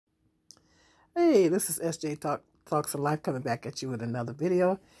Hey, this is SJ Talks of Life coming back at you with another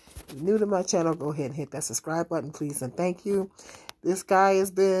video. If you're new to my channel, go ahead and hit that subscribe button, please, and thank you. This guy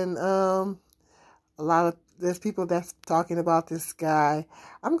has been there's people that's talking about this guy.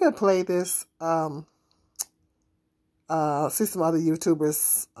 I'm gonna play this see some other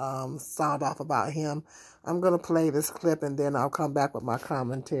YouTubers sound off about him. I'm gonna play this clip and then I'll come back with my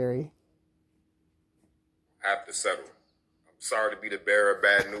commentary. Have to settle. I'm sorry to be the bearer of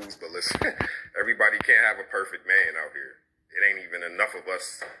bad news, but listen, everybody can't have a perfect man out here. It ain't even enough of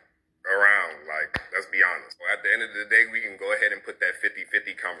us around, like, let's be honest. So at the end of the day, we can go ahead and put that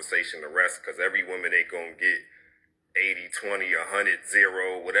 50-50 conversation to rest, because every woman ain't gonna get 80-20,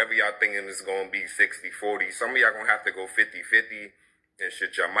 100-0, whatever y'all thinking is gonna be 60-40. Some of y'all gonna have to go 50-50, and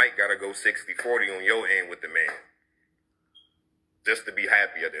shit, y'all might gotta go 60-40 on your end with the man. Just to be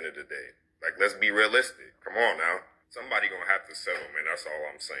happy at the end of the day. Like, let's be realistic. Come on now. Somebody gonna have to settle, man. That's all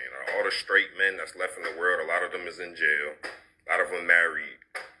I'm saying. All the straight men that's left in the world, a lot of them is in jail. A lot of them married.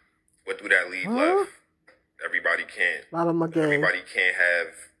 What do that leave left? Everybody can't. A lot of them are gay. Everybody can't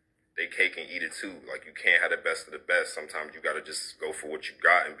have their cake and eat it too. Like, you can't have the best of the best. Sometimes you gotta just go for what you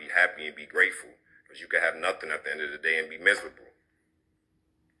got and be happy and be grateful. Because you can have nothing at the end of the day and be miserable.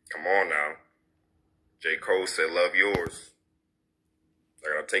 Come on now. J. Cole said, love yours.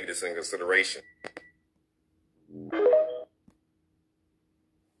 I gotta take this in consideration.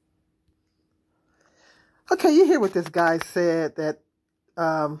 Okay, you hear what this guy said, that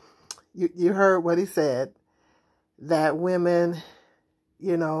you heard what he said, that women,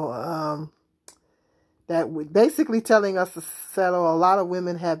 basically telling us to settle. A lot of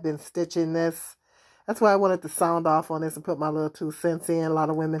women have been stitching this. That's why I wanted to sound off on this and put my little 2 cents in. A lot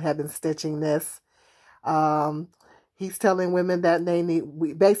of women have been stitching this. He's telling women that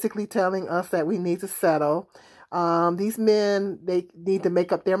basically telling us that we need to settle. These men, they need to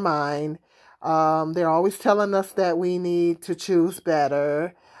make up their mind. They're always telling us that we need to choose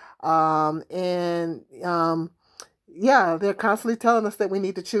better. Yeah, they're constantly telling us that we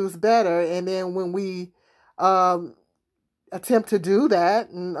need to choose better. And then when we attempt to do that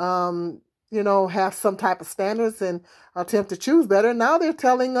and, have some type of standards and attempt to choose better, now they're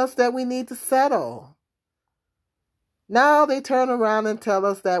telling us that we need to settle. Now they turn around and tell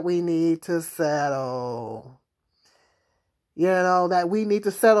us that we need to settle. That we need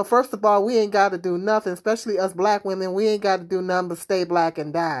to settle. First of all, we ain't got to do nothing, especially us black women. We ain't got to do nothing but stay black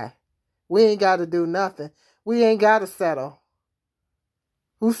and die. We ain't got to do nothing. We ain't got to settle.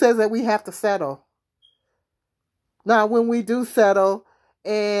 Who says that we have to settle? Now, when we do settle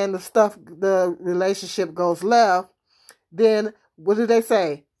and the relationship goes left, then what do they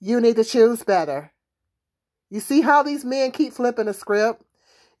say? You need to choose better. You see how these men keep flipping the script?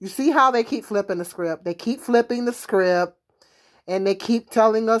 You see how they keep flipping the script? They keep flipping the script. And they keep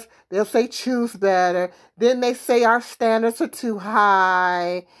telling us, they'll say choose better. Then they say our standards are too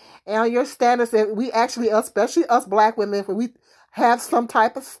high. And your standards, we actually, especially us black women, if we have some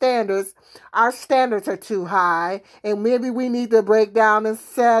type of standards, our standards are too high. And maybe we need to break down and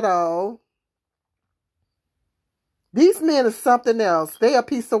settle. These men are something else. They a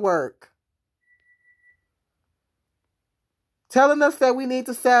piece of work. Telling us that we need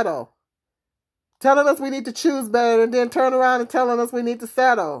to settle. Telling us we need to choose better and then turn around and telling us we need to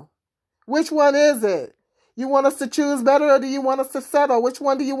settle. Which one is it? You want us to choose better or do you want us to settle? Which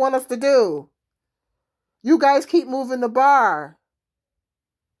one do you want us to do? You guys keep moving the bar.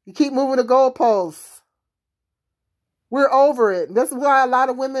 You keep moving the goalposts. We're over it. This is why a lot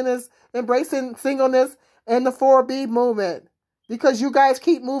of women is embracing singleness and the 4B movement. Because you guys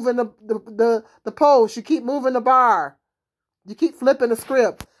keep moving the post. You keep moving the bar. You keep flipping the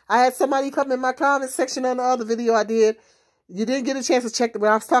script. I had somebody come in my comment section on the other video I did. You didn't get a chance to check when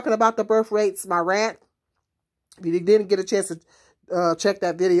I was talking about the birth rates, my rant. If you didn't get a chance to check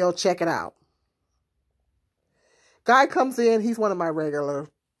that video, check it out. Guy comes in. He's one of my regular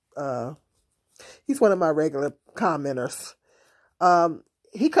commenters.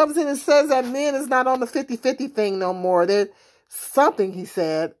 He comes in and says that men is not on the 50-50 thing no more. There's something he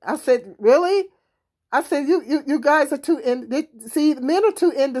said. I said, really? I said, you guys are men are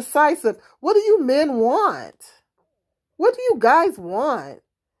too indecisive. What do you men want? What do you guys want?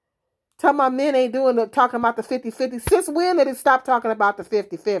 Tell my men ain't talking about the 50-50. Since when did it stop talking about the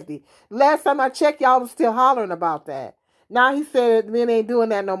 50-50? Last time I checked, y'all was still hollering about that. Now he said men ain't doing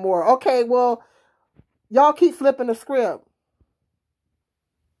that no more. Okay, well, y'all keep flipping the script.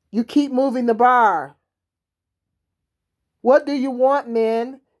 You keep moving the bar. What do you want,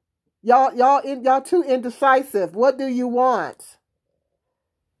 men? Y'all too indecisive. What do you want?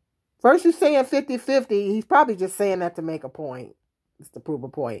 First you're saying 50-50. He's probably just saying that to make a point. It's to prove a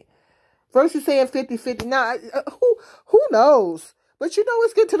point. First you're saying 50-50. Now, who knows? But you know,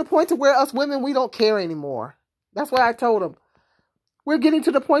 it's getting to the point to where us women, we don't care anymore. That's what I told them. We're getting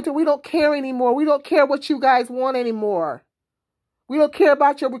to the point that we don't care anymore. We don't care what you guys want anymore. We don't care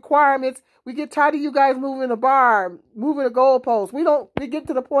about your requirements. We get tired of you guys moving the bar, moving the goalposts. We get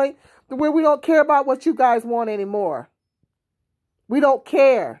to the point where we don't care about what you guys want anymore. We don't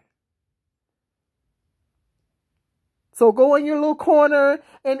care. So go in your little corner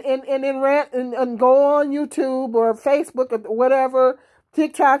and rant and go on YouTube or Facebook or whatever,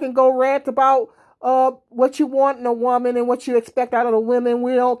 TikTok, and go rant about what you want in a woman and what you expect out of the women.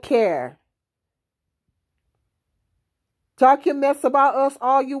 We don't care. Talk your mess about us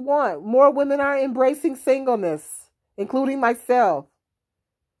all you want. More women are embracing singleness, including myself.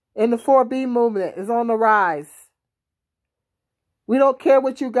 And the 4B movement is on the rise. We don't care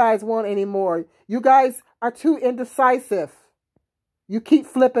what you guys want anymore. You guys are too indecisive. You keep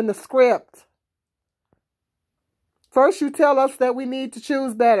flipping the script. First you tell us that we need to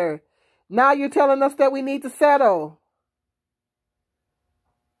choose better. Now you're telling us that we need to settle.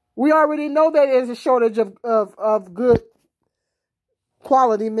 We already know that there's a shortage of good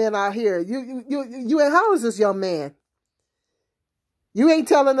quality men out here. You and how is this young man? You ain't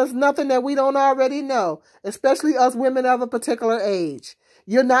telling us nothing that we don't already know, especially us women of a particular age.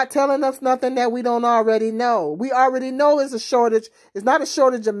 You're not telling us nothing that we don't already know. We already know it's a shortage. It's not a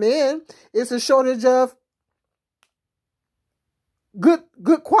shortage of men. It's a shortage of good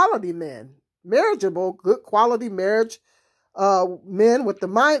quality men. Marriageable, good quality marriage men with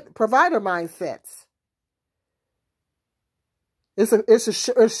the provider mindsets. It's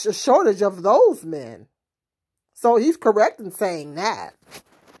a shortage of those men. So he's correct in saying that.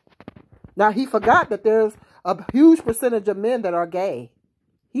 Now, he forgot that there's a huge percentage of men that are gay.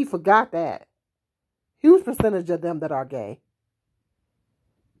 He forgot that. Huge percentage of them that are gay.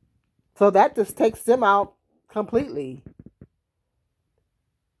 So that just takes them out completely.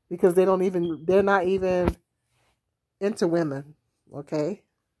 Because they're not even into women. Okay?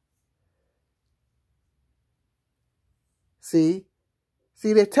 See,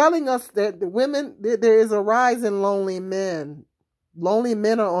 they're telling us that the women, there is a rise in lonely men. Lonely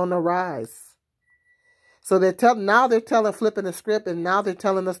men are on the rise. So now they're flipping the script, and now they're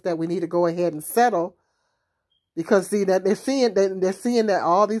telling us that we need to go ahead and settle, because see that they're seeing that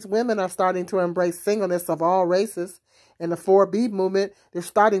all these women are starting to embrace singleness of all races, and the 4B movement, they're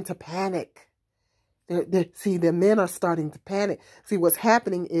starting to panic. See, the men are starting to panic. See, what's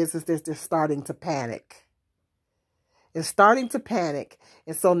happening is they're starting to panic. It's starting to panic.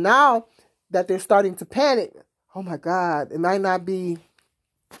 And so now that they're starting to panic, oh my God, I might not be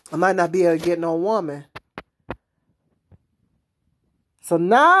able to get no woman. So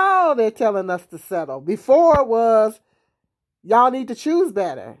now they're telling us to settle. Before it was, y'all need to choose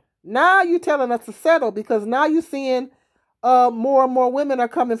better. Now you're telling us to settle, because now you're seeing more and more women are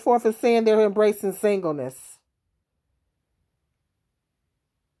coming forth and saying they're embracing singleness.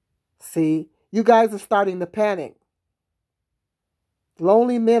 See, you guys are starting to panic.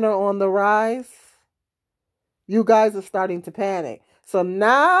 Lonely men are on the rise. You guys are starting to panic. So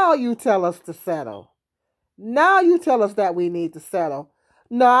now you tell us to settle. Now you tell us that we need to settle.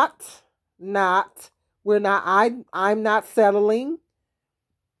 We're not, I'm not settling.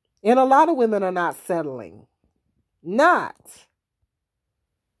 And a lot of women are not settling. Not.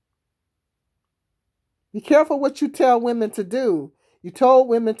 Be careful what you tell women to do. You told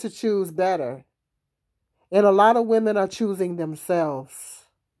women to choose better. And a lot of women are choosing themselves.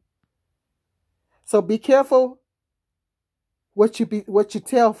 So be careful what you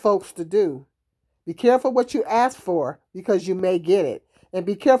tell folks to do. Be careful what you ask for, because you may get it. And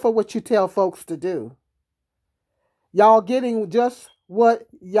be careful what you tell folks to do. Y'all getting just what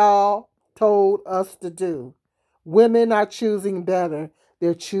y'all told us to do. Women are choosing better.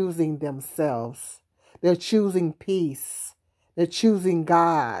 They're choosing themselves. They're choosing peace. They're choosing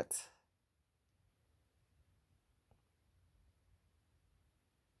God.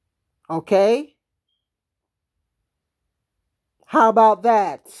 Okay? How about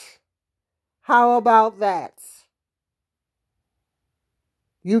that? How about that?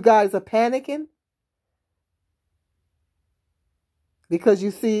 You guys are panicking because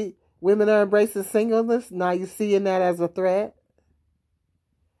you see women are embracing singleness. Now you're seeing that as a threat.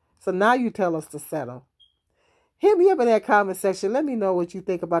 So now you tell us to settle. Hit me up in that comment section. Let me know what you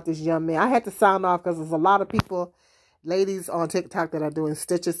think about this young man. I had to sound off because there's a lot of people, ladies on TikTok, that are doing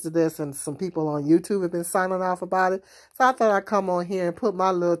stitches to this, and some people on YouTube have been signing off about it. So I thought I'd come on here and put my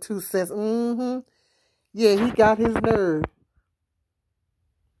little 2 cents. Yeah, he got his nerve.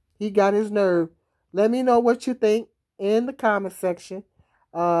 He got his nerve. Let me know what you think in the comment section.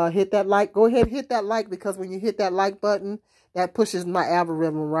 Hit that like. Go ahead and hit that like, because when you hit that like button, that pushes my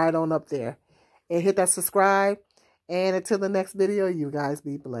algorithm right on up there. And hit that subscribe. And until the next video, you guys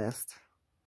be blessed.